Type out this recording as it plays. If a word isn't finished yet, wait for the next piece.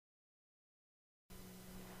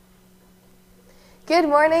Good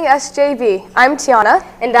morning, SJB. I'm Tianna.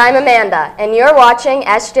 And I'm Amanda, and you're watching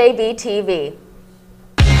SJB-TV.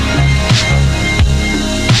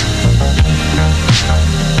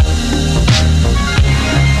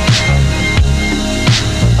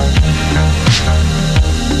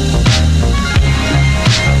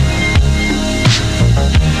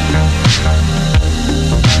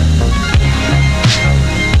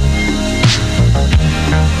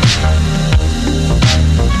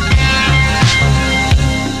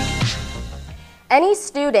 Any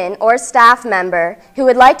student or staff member who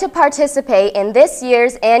would like to participate in this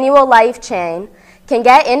year's annual Life Chain can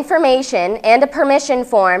get information and a permission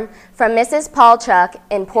form from Mrs. Palchuk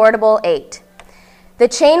in Portable 8. The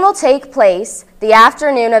chain will take place the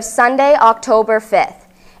afternoon of Sunday, October 5th,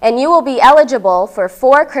 and you will be eligible for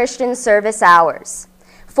 4 Christian service hours.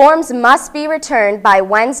 Forms must be returned by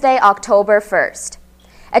Wednesday, October 1st.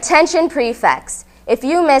 Attention prefects, if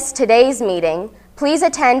you missed today's meeting, please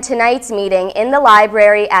attend tonight's meeting in the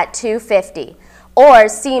library at 2:50 or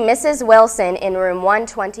see Mrs. Wilson in room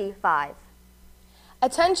 125.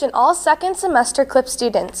 Attention all second semester CLIP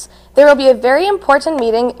students. There will be a very important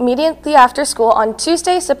meeting immediately after school on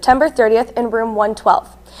Tuesday, September 30th in room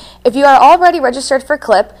 112. If you are already registered for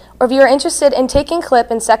CLIP, or if you are interested in taking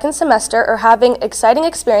CLIP in second semester or having exciting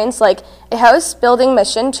experience like a house building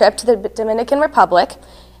mission trip to the Dominican Republic,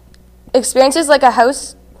 experiences like a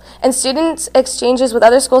house and students' exchanges with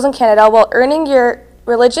other schools in Canada while earning your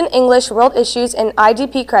religion, English, world issues, and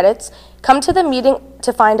IDP credits, come to the meeting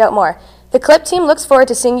to find out more. The CLIP team looks forward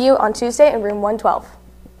to seeing you on Tuesday in room 112.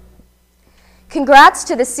 Congrats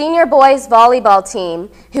to the senior boys volleyball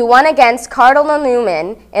team who won against Cardinal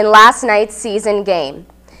Newman in last night's season game.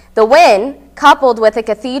 The win, coupled with a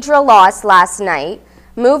Cathedral loss last night,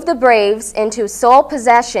 moved the Braves into sole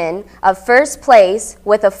possession of first place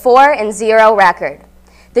with a 4-0 record.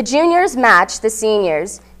 The juniors matched the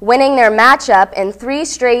seniors, winning their matchup in 3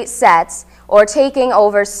 straight sets or taking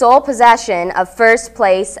over sole possession of first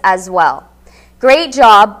place as well. Great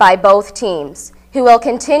job by both teams, who will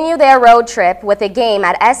continue their road trip with a game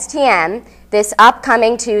at STM this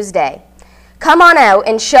upcoming Tuesday. Come on out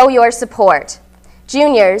and show your support.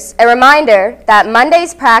 Juniors, a reminder that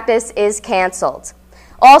Monday's practice is canceled.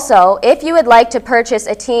 Also, if you would like to purchase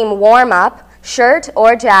a team warm-up, shirt,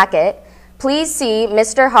 or jacket, please see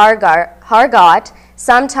Mr. Hargott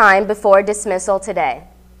sometime before dismissal today.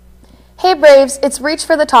 Hey Braves, it's Reach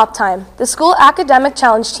for the Top time. The school academic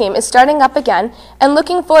challenge team is starting up again and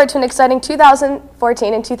looking forward to an exciting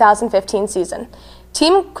 2014 and 2015 season.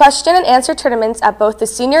 Team question and answer tournaments at both the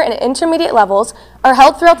senior and intermediate levels are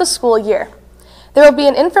held throughout the school year. There will be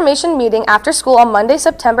an information meeting after school on Monday,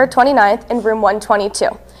 September 29th in room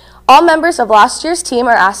 122. All members of last year's team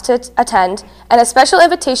are asked to attend, and a special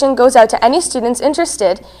invitation goes out to any students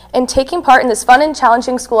interested in taking part in this fun and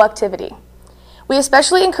challenging school activity. We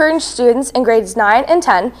especially encourage students in grades 9 and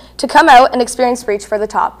 10 to come out and experience Reach for the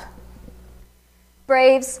Top.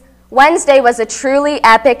 Braves, Wednesday was a truly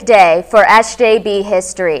epic day for SJB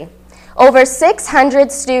history. Over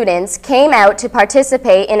 600 students came out to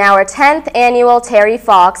participate in our 10th annual Terry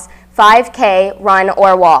Fox 5K run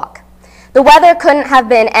or walk. The weather couldn't have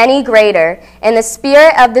been any greater, and the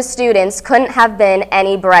spirit of the students couldn't have been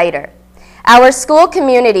any brighter. Our school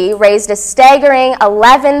community raised a staggering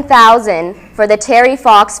 $11,000 for the Terry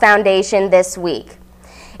Fox Foundation this week.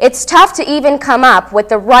 It's tough to even come up with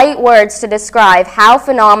the right words to describe how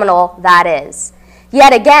phenomenal that is.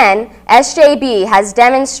 Yet again, SJB has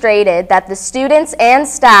demonstrated that the students and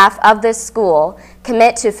staff of this school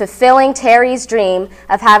commit to fulfilling Terry's dream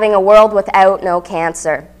of having a world without no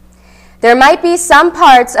cancer. There might be some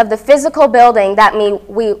parts of the physical building that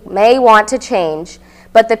we may want to change,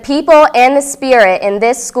 but the people and the spirit in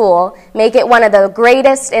this school make it one of the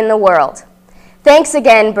greatest in the world. Thanks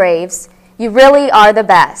again, Braves. You really are the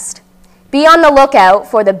best. Be on the lookout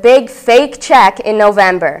for the big fake check in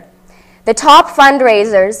November. The top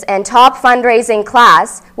fundraisers and top fundraising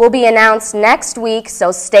class will be announced next week,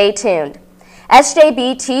 so stay tuned.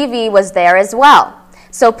 SJB-TV was there as well,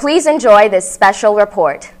 so please enjoy this special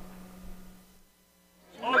report.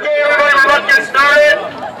 Okay, everybody, let's get started.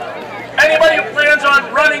 Anybody who plans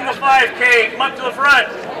on running the 5K, come up to the front.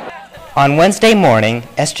 On Wednesday morning,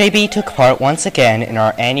 SJB took part once again in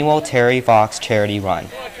our annual Terry Fox charity run.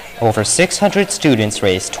 Over 600 students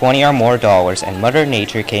raised $20 or more, and Mother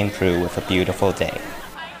Nature came through with a beautiful day.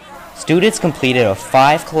 Students completed a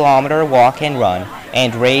 5-kilometer walk and run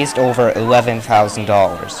and raised over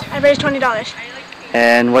 $11,000. I raised $20.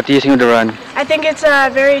 And what do you think of the run? I think it's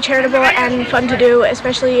very charitable and fun to do,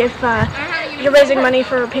 especially if you're raising money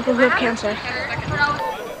for people who have cancer.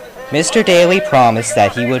 Mr. Daly promised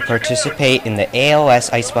that he would participate in the ALS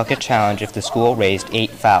Ice Bucket Challenge if the school raised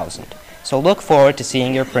 $8,000. So look forward to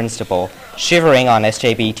seeing your principal shivering on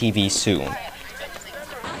SJB-TV soon.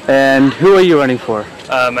 And who are you running for?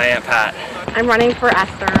 My Aunt Pat. I'm running for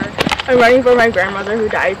Esther. I'm running for my grandmother who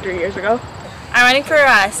died 3 years ago. I'm running for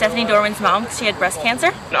Stephanie Dorman's mom because she had breast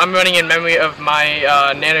cancer. I'm running in memory of my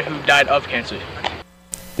Nana who died of cancer.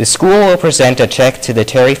 The school will present a check to the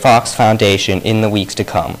Terry Fox Foundation in the weeks to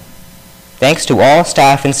come. Thanks to all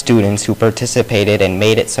staff and students who participated and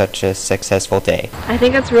made it such a successful day. I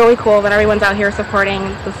think it's really cool that everyone's out here supporting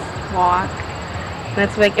this walk. And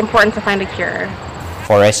it's like important to find a cure.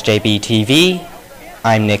 For SJB-TV,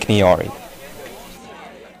 I'm Nick Miori.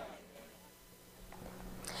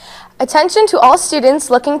 Attention to all students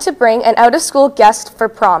looking to bring an out-of-school guest for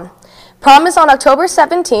prom. Prom is on October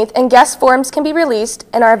 17th and guest forms can be released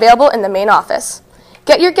and are available in the main office.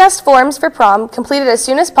 Get your guest forms for prom completed as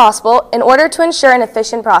soon as possible in order to ensure an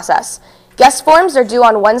efficient process. Guest forms are due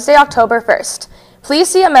on Wednesday, October 1st. Please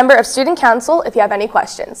see a member of Student Council if you have any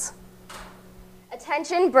questions.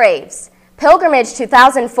 Attention Braves, Pilgrimage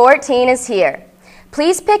 2014 is here.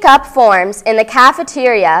 Please pick up forms in the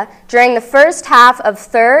cafeteria during the first half of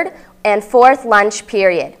 3rd and 4th lunch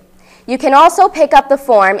period. You can also pick up the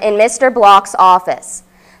form in Mr. Block's office.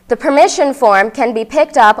 The permission form can be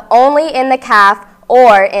picked up only in the caf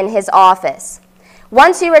or in his office.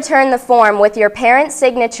 Once you return the form with your parent's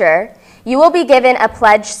signature, you will be given a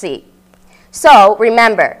pledge seat. So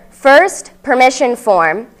remember, first permission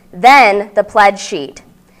form, then the pledge sheet.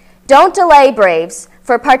 Don't delay, Braves.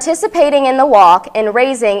 For participating in the walk and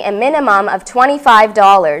raising a minimum of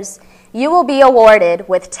 $25, you will be awarded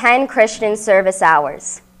with 10 Christian service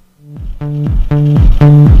hours. Here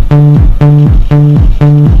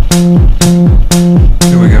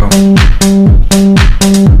we go.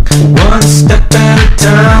 One step at a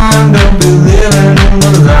time, don't be living on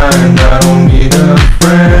the line. I don't need a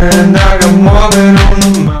friend, I got more than on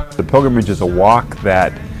the mind. The pilgrimage is a walk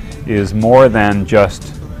that is more than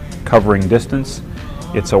just covering distance.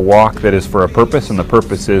 It's a walk that is for a purpose, and the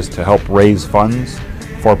purpose is to help raise funds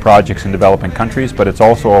for projects in developing countries, but it's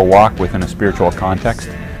also a walk within a spiritual context.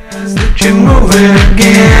 Keep moving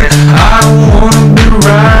again. I wanna be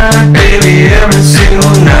right, baby, every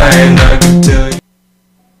single night. I can tell you.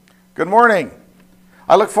 Good morning.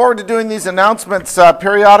 I look forward to doing these announcements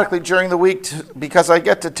periodically during the week because I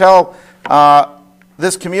get to tell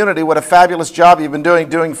this community what a fabulous job you've been doing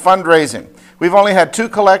fundraising. We've only had 2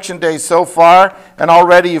 collection days so far, and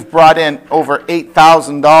already you've brought in over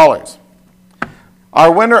 $8,000.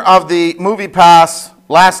 Our winner of the movie pass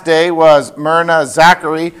last day was Myrna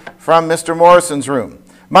Zachary from Mr. Morrison's room.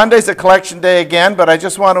 Monday's a collection day again, but I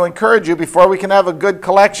just want to encourage you, before we can have a good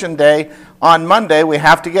collection day on Monday, we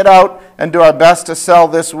have to get out and do our best to sell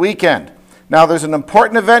this weekend. Now, there's an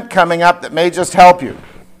important event coming up that may just help you.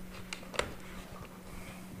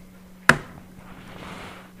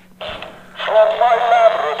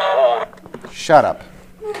 Shut up.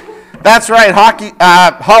 That's right,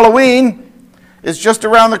 Halloween is just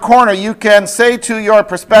around the corner. You can say to your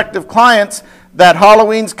prospective clients that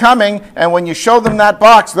Halloween's coming, and when you show them that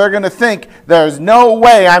box, they're going to think, there's no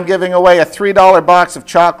way I'm giving away a $3 box of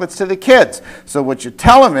chocolates to the kids. So what you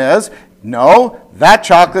tell them is, no, that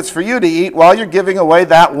chocolate's for you to eat while you're giving away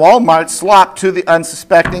that Walmart slop to the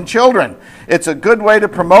unsuspecting children. It's a good way to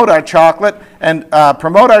promote our chocolate and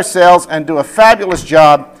promote our sales and do a fabulous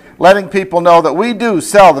job letting people know that we do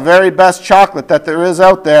sell the very best chocolate that there is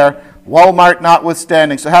out there, Walmart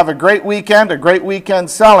notwithstanding. So have a great weekend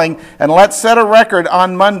selling, and let's set a record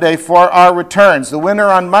on Monday for our returns. The winner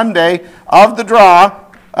on Monday of the draw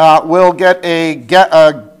will get a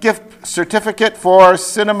gift certificate for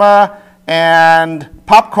cinema and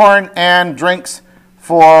popcorn and drinks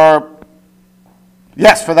for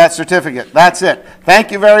that certificate. That's it.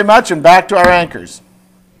 Thank you very much, and back to our anchors.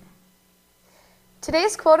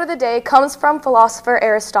 Today's quote of the day comes from philosopher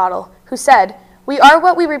Aristotle, who said, "We are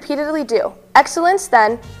what we repeatedly do. Excellence,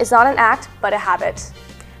 then, is not an act, but a habit."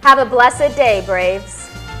 Have a blessed day, Braves.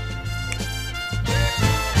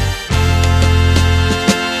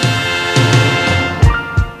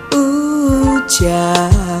 Ooh,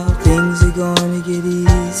 child, things are gonna get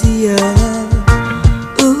easier.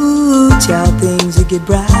 Ooh, child, things will get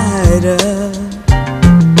brighter.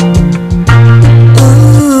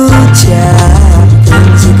 Ooh, child,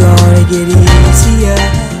 things are gonna get easier.